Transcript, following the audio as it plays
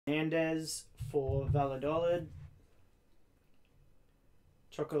Hernandez for Valladolid.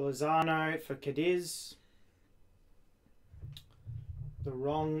 Chocolazano for Cadiz. The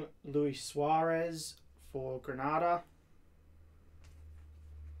wrong Luis Suarez for Granada.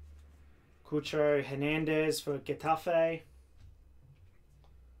 Cucho Hernandez for Getafe.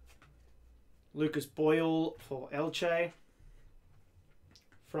 Lucas Boyle for Elche.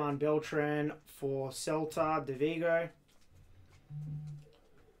 Fran Beltran for Celta de Vigo.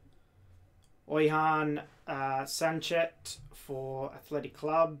 Oihan Sanchez for Athletic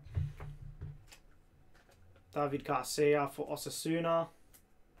Club. David Garcia for Osasuna.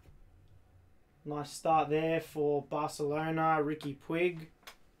 Nice start there for Barcelona. Ricky Puig.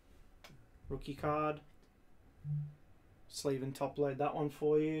 Rookie card. Sleeve and top load that one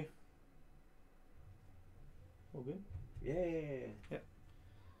for you. All good? Yeah. Yep.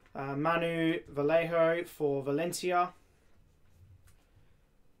 Manu Vallejo for Valencia.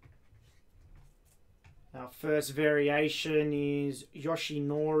 Our first variation is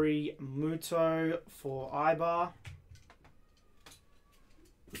Yoshinori Muto for Ibar.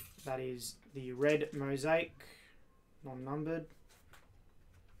 That is the red Mosaic, non-numbered.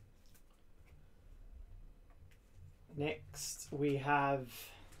 Next we have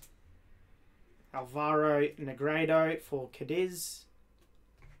Alvaro Negredo for Cadiz,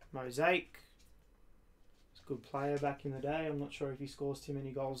 Mosaic. He's a good player back in the day. I'm not sure if he scores too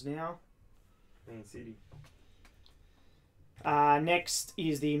many goals now. Man City. Next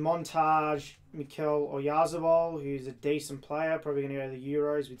is the Montage Mikel Oyarzabal, who's a decent player, probably going to go to the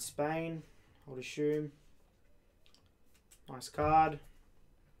Euros with Spain, I would assume. Nice card.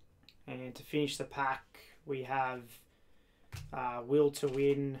 And to finish the pack, we have Will to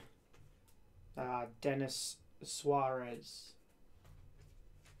Win, Dennis Suarez.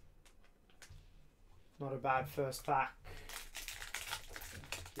 Not a bad first pack.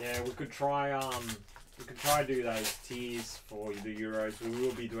 Yeah, we could try do those tiers for the Euros. We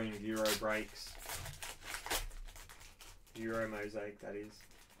will be doing Euro breaks. Euro Mosaic, that is.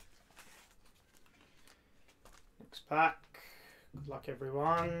 Next pack. Good luck,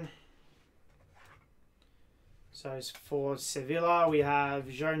 everyone. So for Sevilla, we have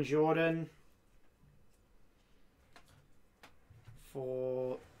Jean Jordan.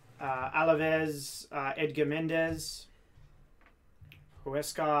 For Alaves, Edgar Mendez.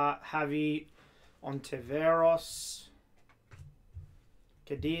 Huesca, Javi Ontiveros.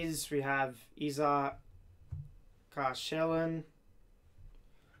 Cadiz, we have Isa Karshelen.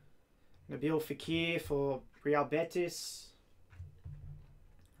 Nabil Fekir for Real Betis.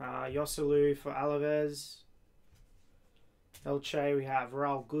 Yosselu for Alaves. Elche, we have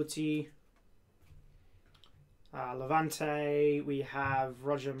Raul Guti. Levante, we have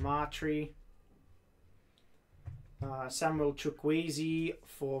Roger Martri. Samuel Chukwueze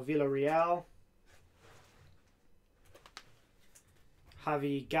for Villarreal.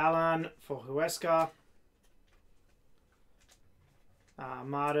 Javi Galan for Huesca.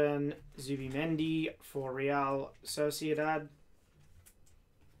 Martin Zubimendi for Real Sociedad.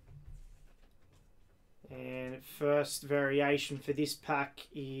 And first variation for this pack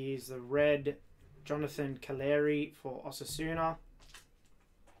is the red Jonathan Caleri for Osasuna.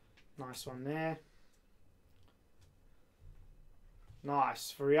 Nice one there. Nice.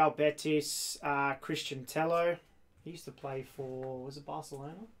 For Real Betis, Christian Tello. He used to play for, was it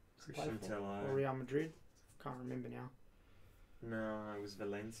Barcelona? Christian Tello. Or Real Madrid? Can't remember now. No, it was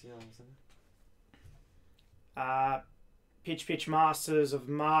Valencia, wasn't it? Pitch Masters of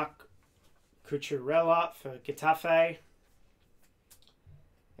Mark Cucurella for Getafe.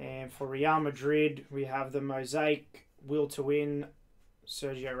 And for Real Madrid, we have the Mosaic Will to Win,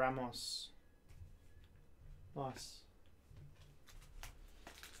 Sergio Ramos. Nice.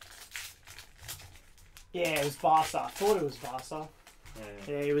 Yeah, it was Barca. I thought it was Barca.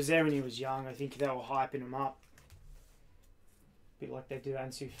 Yeah, he was there when he was young. I think they were hyping him up. A bit like they do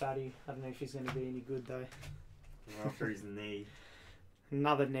Ansu Fati. I don't know if he's going to be any good, though. After his knee.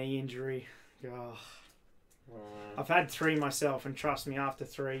 Another knee injury. Oh. I've had 3 myself, and trust me, after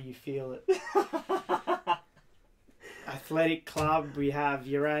 3, you feel it. Athletic Club, we have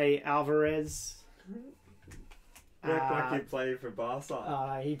Yuri Alvarez. Looked like he played for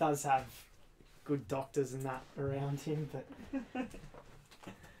Barca. He does have good doctors and that around him, but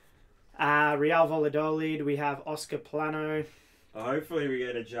Real Valladolid, we have Oscar Plano. Hopefully we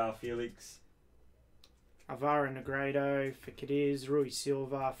get a Jar Felix. Alvaro Negredo for Cadiz, Rui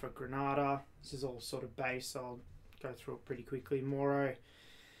Silva for Granada. This is all sort of base, so I'll go through it pretty quickly. Moro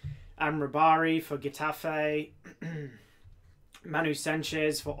Amrabari for Getafe. Manu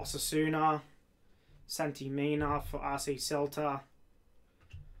Sanchez for Osasuna. Santi Mina for RC Celta.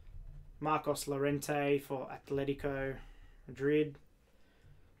 Marcos Llorente for Atletico Madrid.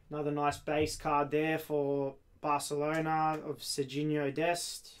 Another nice base card there for Barcelona of Serginho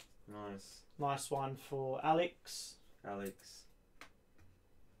Dest. Nice. Nice one for Alex.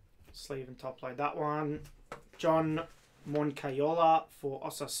 Sleeve and top load that one. John Moncayola for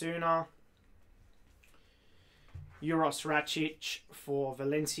Osasuna. Uros Racic for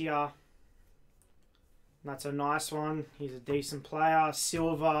Valencia. That's a nice one. He's a decent player.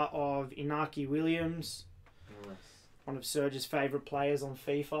 Silva of Inaki Williams. Nice. One of Serge's favourite players on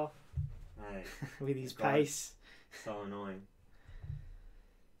FIFA. Hey. With his pace. So annoying.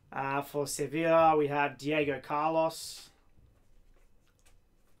 For Sevilla, we have Diego Carlos.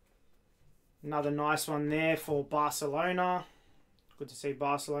 Another nice one there for Barcelona. Good to see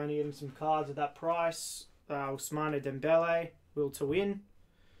Barcelona getting some cards at that price. Ousmane Dembele, will to win.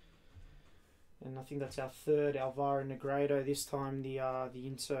 And I think that's our third Alvaro Negredo. This time the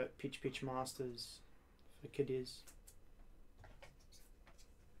insert Pitch Masters for Cadiz.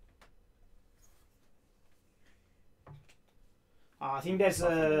 I think there's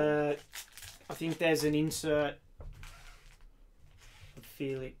an insert of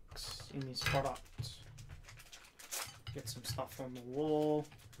Felix in this product. Get some stuff on the wall.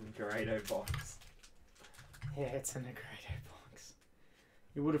 Negredo box. Yeah, it's a Negredo box.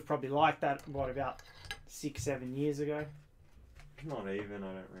 You would have probably liked that, what, about 6-7 years ago? Not even,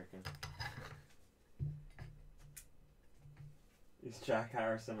 I don't reckon. Is Jack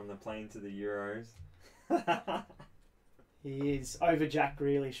Harrison on the plane to the Euros? He is. Over Jack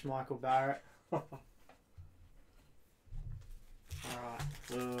Grealish, Michael Barrett. Alright.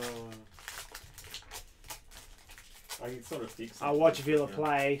 I can sort of fix it. I watched Villa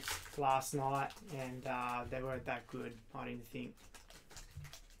play last night and they weren't that good, I didn't think.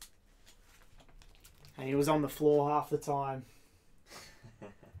 And he was on the floor half the time.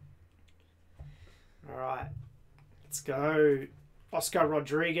 Alright. Let's go. Oscar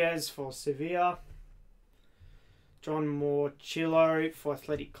Rodriguez for Sevilla. John Morchillo for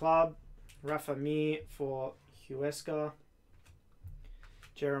Athletic Club. Rafa Mir for Huesca.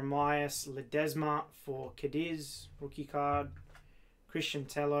 Jeremias Ledesma for Cadiz, rookie card. Christian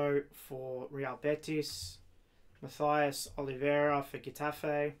Tello for Real Betis. Matthias Oliveira for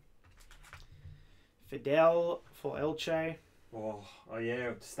Getafe. Fidel for Elche. Oh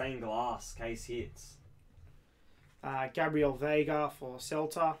yeah, stained glass, case hits. Gabriel Vega for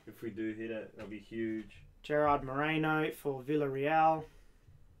Celta. If we do hit it, that'll be huge. Gerard Moreno for Villarreal.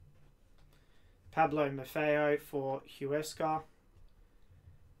 Pablo Maffeo for Huesca.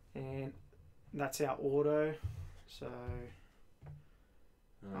 And that's our auto. So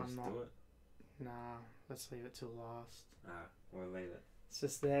Let's do it. Nah, let's leave it till last. Alright, we'll leave it. It's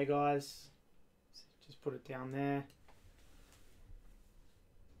just there, guys. Just put it down there.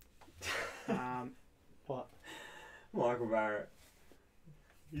 What? Michael Barrett.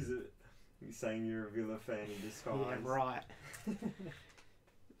 He's saying you're a Villa fan in disguise. Yeah, right.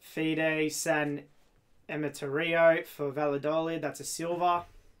 Fide San Emeterio for Valladolid. That's a silver.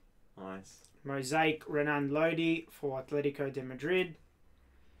 Nice. Mosaic Renan Lodi for Atletico de Madrid.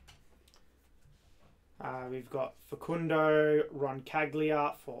 We've got Facundo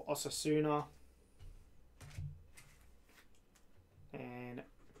Roncaglia for Osasuna. And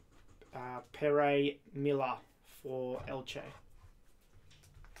Pere Miller for Elche.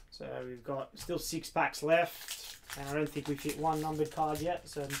 So we've got still 6 packs left. And I don't think we've hit one numbered card yet.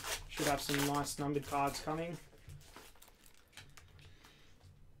 So should have some nice numbered cards coming.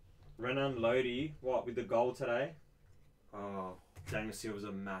 Renan Lodi, what, with the goal today? Oh, Daniel Silva's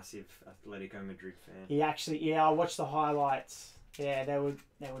a massive Atletico Madrid fan. He actually, yeah, I watched the highlights. Yeah, they were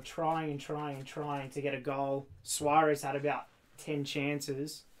trying to get a goal. Suarez had about 10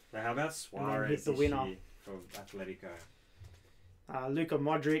 chances. Now, how about Suarez hit the winner year for Atletico? Luka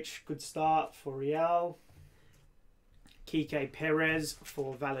Modric, good start for Real. Kike Perez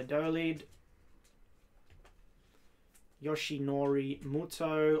for Valladolid. Yoshinori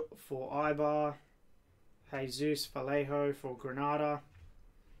Muto for Eibar. Jesus Vallejo for Granada.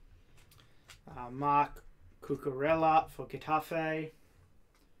 Mark Cucurella for Getafe.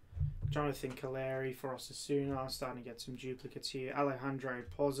 Jonathan Caleri for Osasuna. Starting to get some duplicates here. Alejandro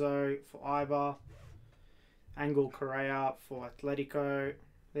Pozzo for Eibar. Angel Correa for Atletico.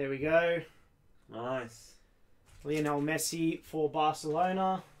 There we go. Nice. Lionel Messi for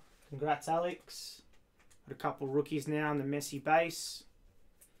Barcelona. Congrats, Alex. Got a couple rookies now in the Messi base.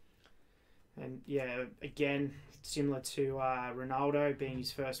 And yeah, again, similar to Ronaldo being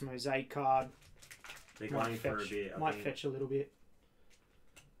his first Mosaic card. They're going for a bit. Might fetch a little bit.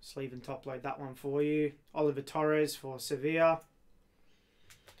 Sleeve and top load that one for you. Oliver Torres for Sevilla.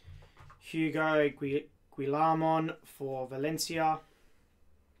 Hugo Guillamon for Valencia.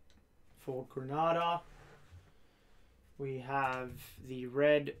 For Granada. We have the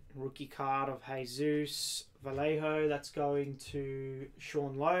red rookie card of Jesus Vallejo. That's going to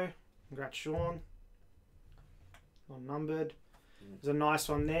Sean Lowe. Congrats, Sean. Unnumbered. There's a nice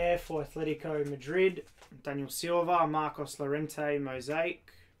one there for Atletico Madrid. Daniel Silva, Marcos Llorente,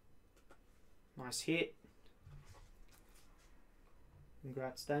 Mosaic. Nice hit.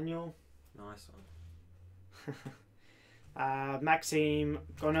 Congrats, Daniel. Nice one. Maxime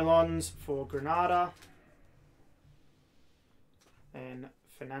Gonelons for Granada. And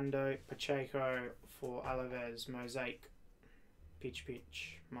Fernando Pacheco for Alaves, Mosaic. Pitch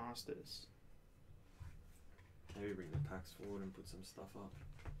Masters. Maybe bring the packs forward and put some stuff up.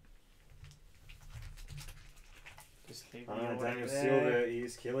 Just leave Daniel Silva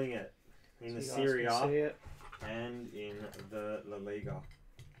is killing it in the Serie A and in the La Liga.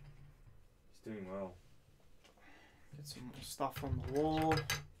 He's doing well. Get some more stuff on the wall.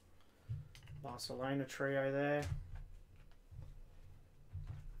 Barcelona trio there.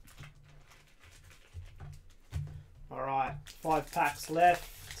 Alright, 5 packs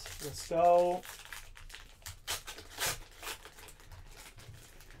left. Let's go.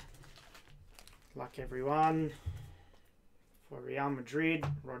 Luck everyone. For Real Madrid,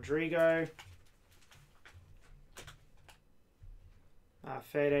 Rodrigo.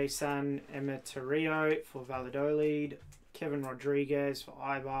 Fede San Emeterio for Valladolid. Kevin Rodriguez for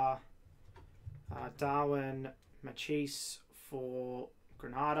Eibar. Darwin Machis for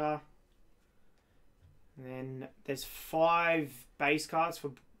Granada. And then there's 5 base cards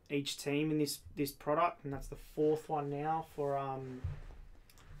for each team in this product, and that's the 4th one now for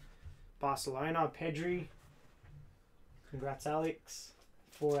Barcelona. Pedri. Congrats, Alex.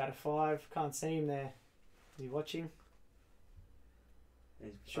 4 out of 5. Can't see him there. Are you watching?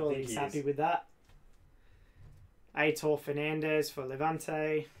 Surely he's happy with that. Aitor Fernandez for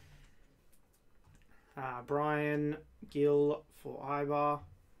Levante. Brian Gill for Eibar.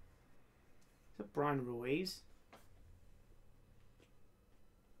 Is that Brian Ruiz?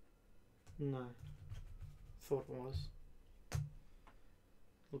 No. Thought it was.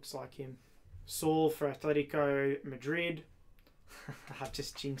 Looks like him. Saul for Atletico Madrid. I've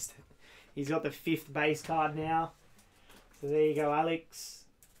just jinxed it. He's got the 5th base card now. So there you go, Alex.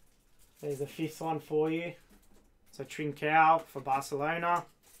 There's the 5th one for you. So Trincao for Barcelona.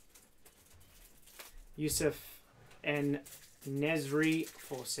 Yusuf and Nesri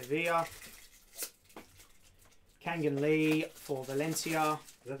for Sevilla. Kangan Lee for Valencia.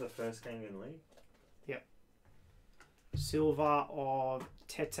 Is that the first Kangan Lee? Yep. Silva of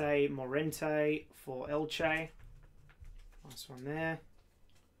Tete Morente for Elche. Nice one there.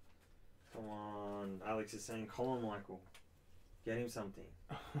 Come on. Alex is saying Colin Michael. Get him something.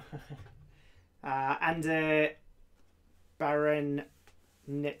 And Baron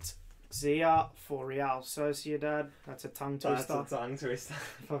Netzia for Real Sociedad. That's a tongue twister. That's a tongue twister.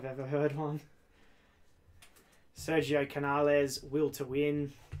 If I've ever heard one. Sergio Canales, Will to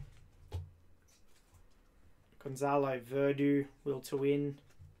Win. Gonzalo Verdu, Will to Win.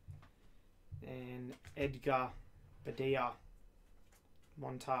 And Edgar Badia,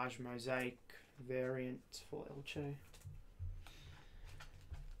 Montage Mosaic variant for Elche.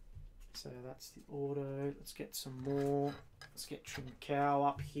 So that's the auto. Let's get some more. Let's get Trincao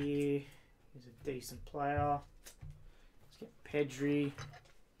up here. He's a decent player. Let's get Pedri.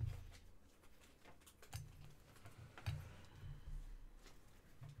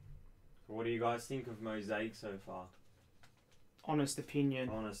 What do you guys think of Mosaic so far? Honest opinion.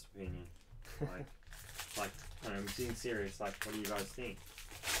 Honest opinion. Like, I'm being serious. Like, what do you guys think?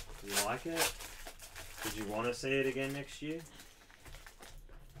 Do you like it? Did you want to see it again next year?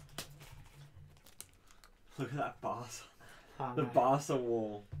 Look at that Barca. The Barca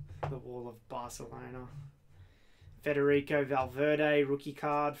wall. The wall of Barcelona. Federico Valverde, rookie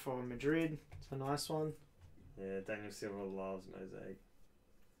card for Madrid. It's a nice one. Yeah, Daniel Silva loves Mosaic.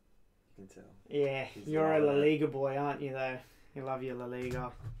 You can tell. Yeah, you're a La Liga boy, aren't you, though? You love your La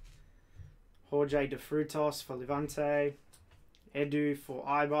Liga. Jorge de Frutos for Levante. Edu for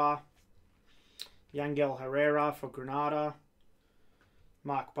Eibar. Yangel Herrera for Granada.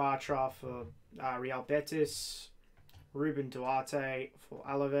 Mark Bartra for Real Betis. Ruben Duarte for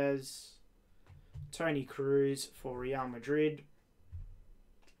Alaves. Tony Cruz for Real Madrid.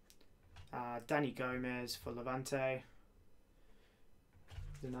 Danny Gomez for Levante.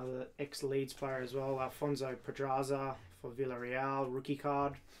 There's another ex-Leeds player as well. Alfonso Pedraza for Villarreal, rookie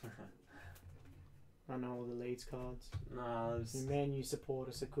card. I know all the Leeds cards. No, the Man U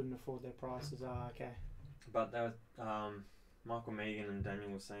supporters that couldn't afford their prices. Okay. But they were, Michael Megan and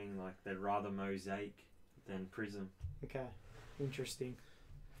Daniel were saying like they'd rather Mosaic than Prism. Okay, interesting.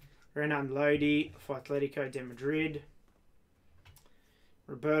 Renan Lodi for Atletico de Madrid.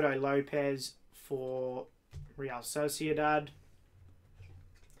 Roberto Lopez for Real Sociedad.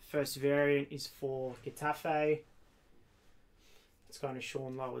 First variant is for Getafe. It's going to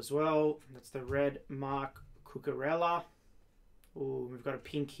Sean Lowe as well. That's the red Mark Cucurella. Ooh, we've got a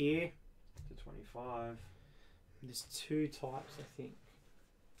pink here. To 25. There's two types, I think.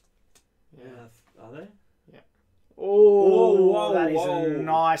 Yeah. Are there? Yeah. Oh, whoa, that is whoa. a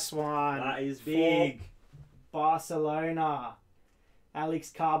nice one. That is big. For Barcelona.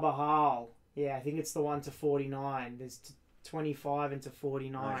 Alex Carvajal. Yeah, I think it's the one to 49. There's 25 into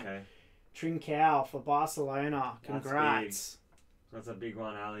 49. Okay. Trincao for Barcelona. Congrats. That's a big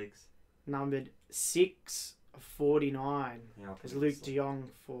one, Alex. Numbered 6 of 49. Yeah, There's Luke de Jong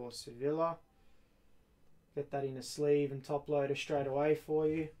for Sevilla. Get that in a sleeve and top loader straight away for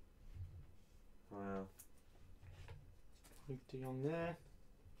you. Wow. Luke de Jong there.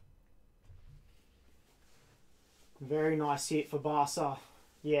 Very nice hit for Barca.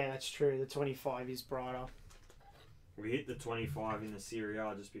 Yeah, that's true. The 25 is brighter. We hit the 25 in the Serie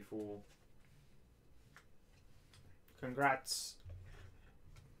A just before. Congrats,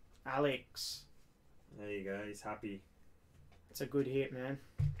 Alex. There you go. He's happy. It's a good hit, man.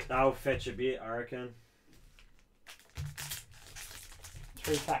 That'll fetch a bit, I reckon.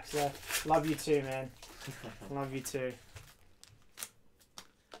 3 packs left. Love you too, man. Love you too.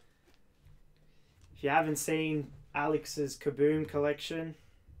 If you haven't seen Alex's Kaboom collection,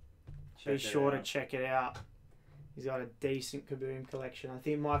 be sure to check it out. He's got a decent Kaboom collection. I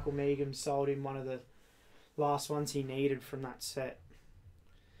think Michael Meaghan sold him one of the last ones he needed from that set.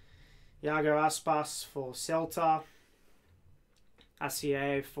 Iago Aspas for Celta.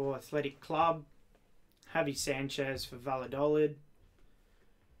 Asier for Athletic Club. Javi Sanchez for Valladolid.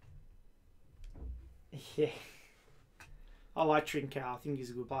 Yeah. I like Trincao. I think he's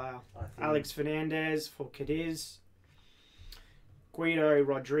a good player. Alex Fernandez for Cadiz. Guido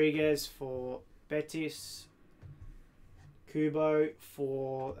Rodriguez for Betis. Kubo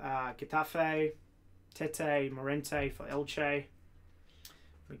for Getafe. Tete Morente for Elche.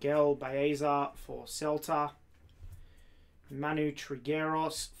 Miguel Baeza for Celta. Manu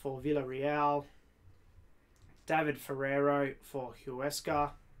Trigueros for Villarreal. David Ferrero for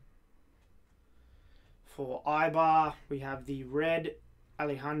Huesca. For Eibar, we have the red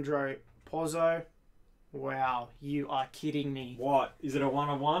Alejandro Pozo. Wow, you are kidding me. What? Is it a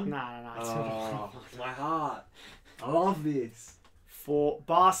 1-on-1? No. It's not. My heart. I love this. For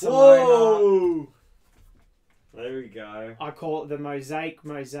Barcelona. Whoa! There we go. I call it the Mosaic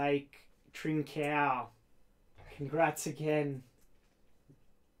Trincao. Congrats again.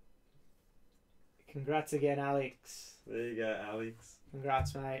 Congrats again, Alex. There you go, Alex.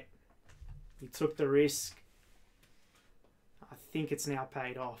 Congrats, mate. You took the risk. I think it's now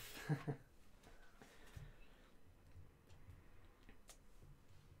paid off.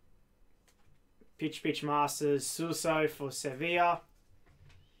 Pitch Masters Suso for Sevilla.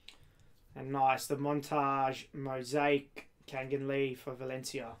 And nice, the Montage Mosaic Kangan Lee for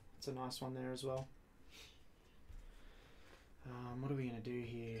Valencia. It's a nice one there as well. What are we going to do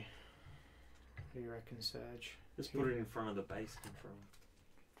here? What do you reckon, Serge? Just put it in front of the base control.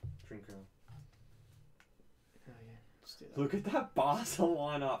 Trinco. Oh yeah, let's do that. Look at that Barca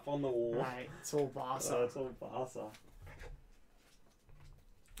lineup on the wall. Mate, it's all Barca. Oh, it's all Barca.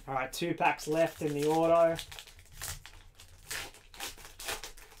 Alright, 2 packs left in the auto.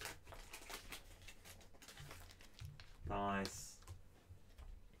 Nice.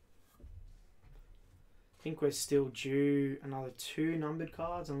 I think we're still due another 2 numbered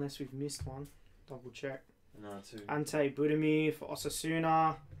cards unless we've missed one. Double check. No, 2. Ante Budimir for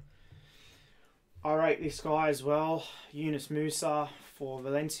Osasuna. I rate this guy as well. Yunus Musa for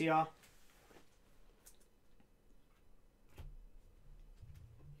Valencia.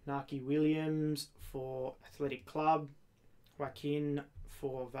 Naki Williams for Athletic Club. Joaquin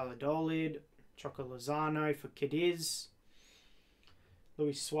for Valladolid. Choco Lozano for Cadiz.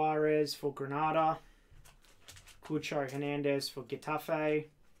 Luis Suarez for Granada. Cucho Hernandez for Getafe.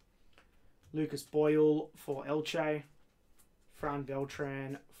 Lucas Boyle for Elche. Fran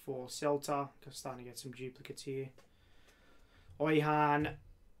Beltran for Celta. Starting to get some duplicates here. Oihan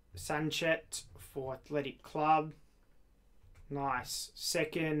Sanchez for Athletic Club. Nice.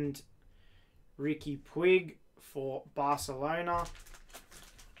 Second, Ricky Puig for Barcelona.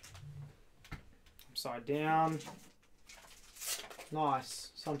 Upside down.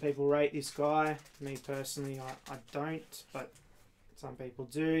 Nice. Some people rate this guy. Me personally, I don't, but some people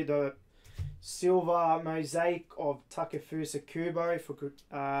do. The Silver Mosaic of Takefusa Kubo for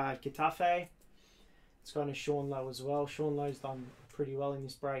Getafe. It's going to Sean Lowe as well. Sean Lowe's done pretty well in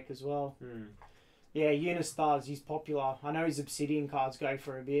this break as well. Yeah, Unistars, he's popular. I know his Obsidian cards go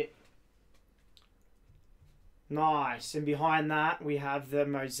for a bit. Nice. And behind that, we have the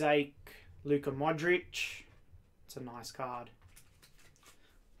Mosaic Luka Modric. It's a nice card.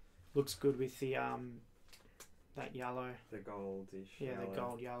 Looks good with the that yellow. The goldish. Yeah, yellow. the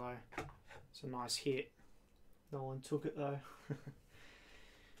gold yellow. It's a nice hit. No one took it though.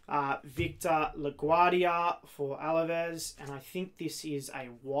 Victor LaGuardia for Alaves, and I think this is a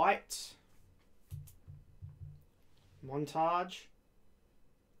white montage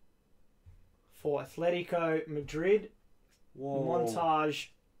for Atletico Madrid. Whoa. Montage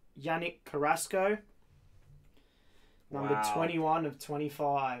Yannick Carrasco. Number Wow. 21 of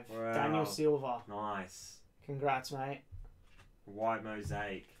 25. Wow. Daniel Silva. Nice. Congrats, mate. White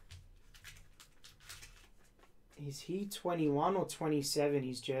mosaic. Is he 21 or 27,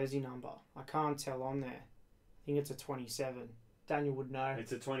 his jersey number? I can't tell on there. I think it's a 27. Daniel would know.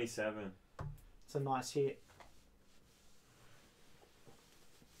 It's a 27. It's a nice hit.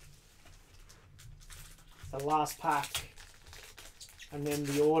 The last pack. And then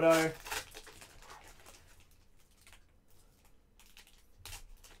the auto.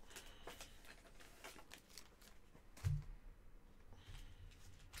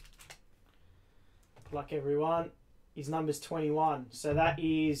 Good luck, everyone. His number's 21. So that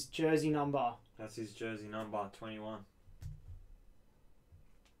is jersey number. That's his jersey number, 21.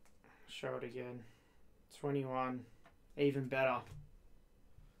 Show it again. 21. Even better.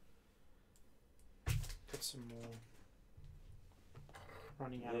 Put some more.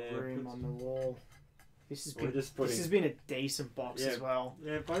 Running out of room on the wall. This has been a decent box as well.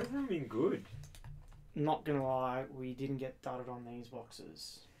 Yeah, both of them have been good. Not gonna lie, we didn't get dudded on these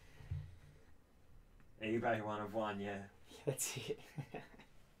boxes. eBay 1 of 1, yeah. That's it.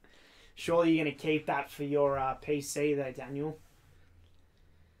 Surely you're gonna keep that for your PC though, Daniel.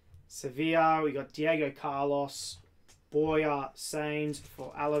 Sevilla, we got Diego Carlos, Boya Sainz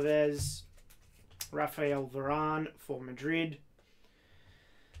for Alaves, Rafael Varane for Madrid,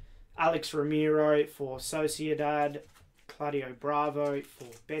 Alex Ramiro for Sociedad, Claudio Bravo for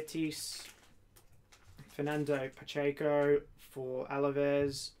Betis, Fernando Pacheco for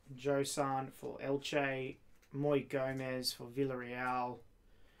Alaves, Josan for Elche, Moy Gomez for Villarreal,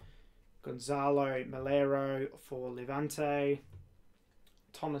 Gonzalo Malero for Levante,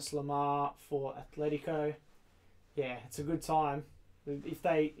 Thomas Lamar for Atletico. Yeah, it's a good time. If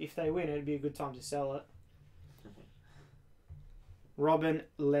they win, it'd be a good time to sell it. Robin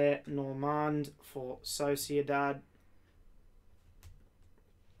Lenormand for Sociedad.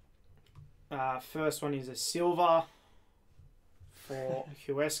 First one is a silver for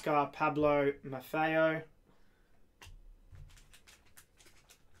Huesca, Pablo Maffeo.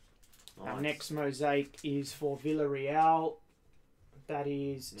 Nice. Our next mosaic is for Villarreal. That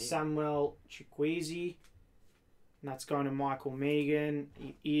is Samuel Chukwueze. And that's going to Michael Megan.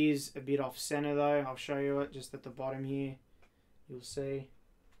 It is a bit off center though. I'll show you it just at the bottom here. You'll see.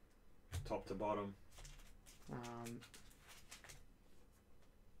 Top to bottom.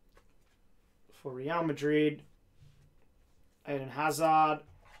 For Real Madrid, Eden Hazard.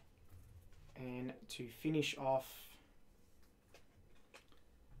 And to finish off,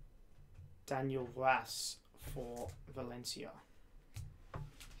 Daniel Vaz for Valencia.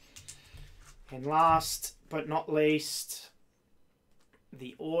 And last but not least,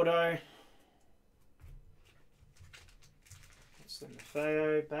 the auto. It's the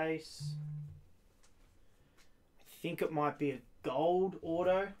Maffeo base. I think it might be a gold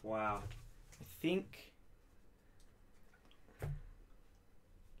auto. Wow. I think.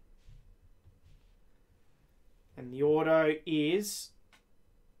 And the auto is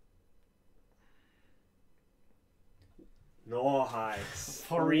Nice.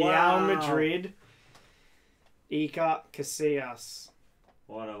 for Real Madrid, Iker Casillas.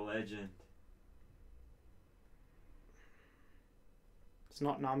 What a legend. It's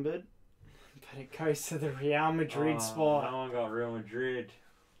not numbered, but it goes to the Real Madrid spot. No one got Real Madrid.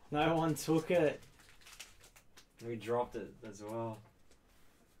 No one took it. We dropped it as well.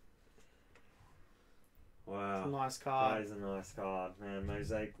 Wow. It's a nice card. That is a nice card, man.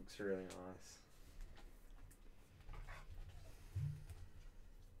 Mosaic looks really nice.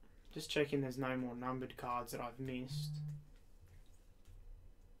 Just checking there's no more numbered cards that I've missed.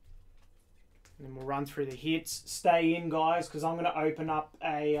 And then we'll run through the hits. Stay in, guys, because I'm going to open up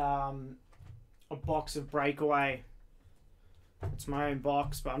a box of Breakaway. It's my own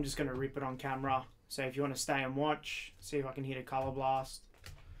box, but I'm just going to rip it on camera. So if you want to stay and watch, see if I can hit a Color Blast.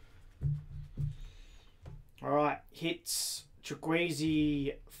 Alright, hits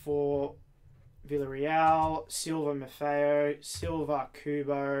Chukwueze for Villarreal, Silva Maffeo, Silva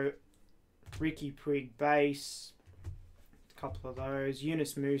Kubo, Ricky Puig base, a couple of those,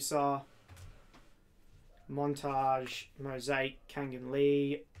 Yunus Musa, Montage, Mosaic, Kangan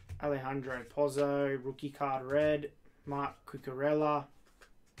Lee, Alejandro Pozzo, rookie card red, Mark Cucurella,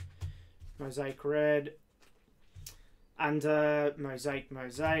 Mosaic red, and Mosaic,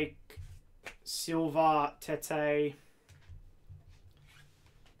 Silva, Tete,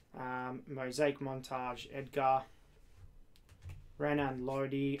 Mosaic Montage, Edgar, Renan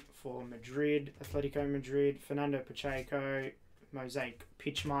Lodi for Madrid, Atletico Madrid, Fernando Pacheco, Mosaic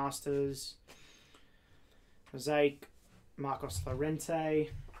Pitchmasters, Mosaic Marcos Llorente,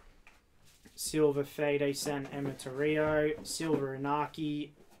 Silva Fede San Emeterio, Silva Inaki,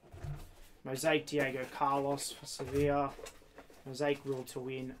 Mosaic Diego Carlos for Sevilla, Mosaic Rule to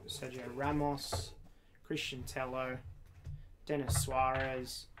Win Sergio Ramos, Christian Tello, Dennis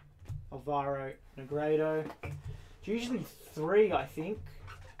Suarez, Alvaro Negredo. It's usually 3, I think.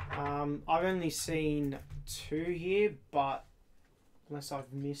 I've only seen 2 here, but unless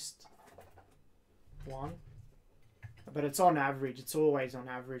I've missed one. But it's on average. It's always on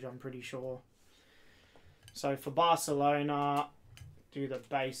average, I'm pretty sure. So for Barcelona, do the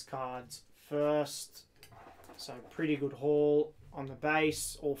base cards first. So pretty good haul on the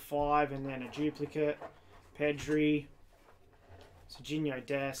base, all 5, and then a duplicate. Pedri, Serginho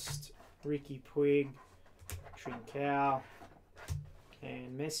Dest, Ricky Puig, Trincao,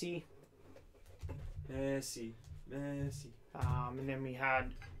 and Messi. Messi. And then we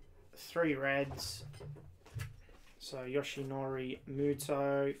had 3 reds. So Yoshinori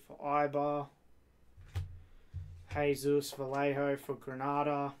Muto for Ibar, Jesus Vallejo for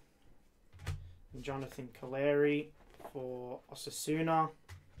Granada, and Jonathan Caleri for Osasuna,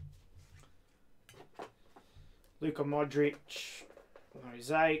 Luka Modric,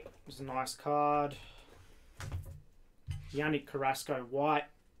 Mosaic was a nice card, Yannick Carrasco White,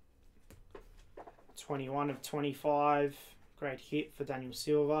 21 of 25, great hit for Daniel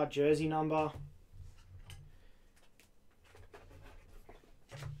Silva, jersey number.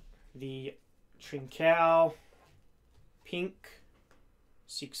 The Trincao pink,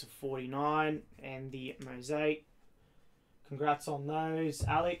 6 of 49, and the Mosaic. Congrats on those,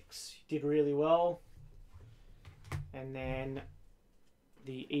 Alex. You did really well. And then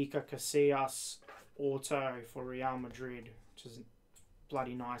the Iker Casillas auto for Real Madrid, which is a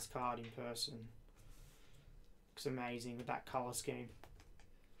bloody nice card in person. Looks amazing with that colour scheme.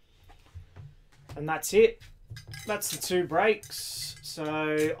 And that's it. That's the 2 breaks.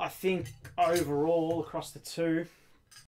 So I think overall across the 2,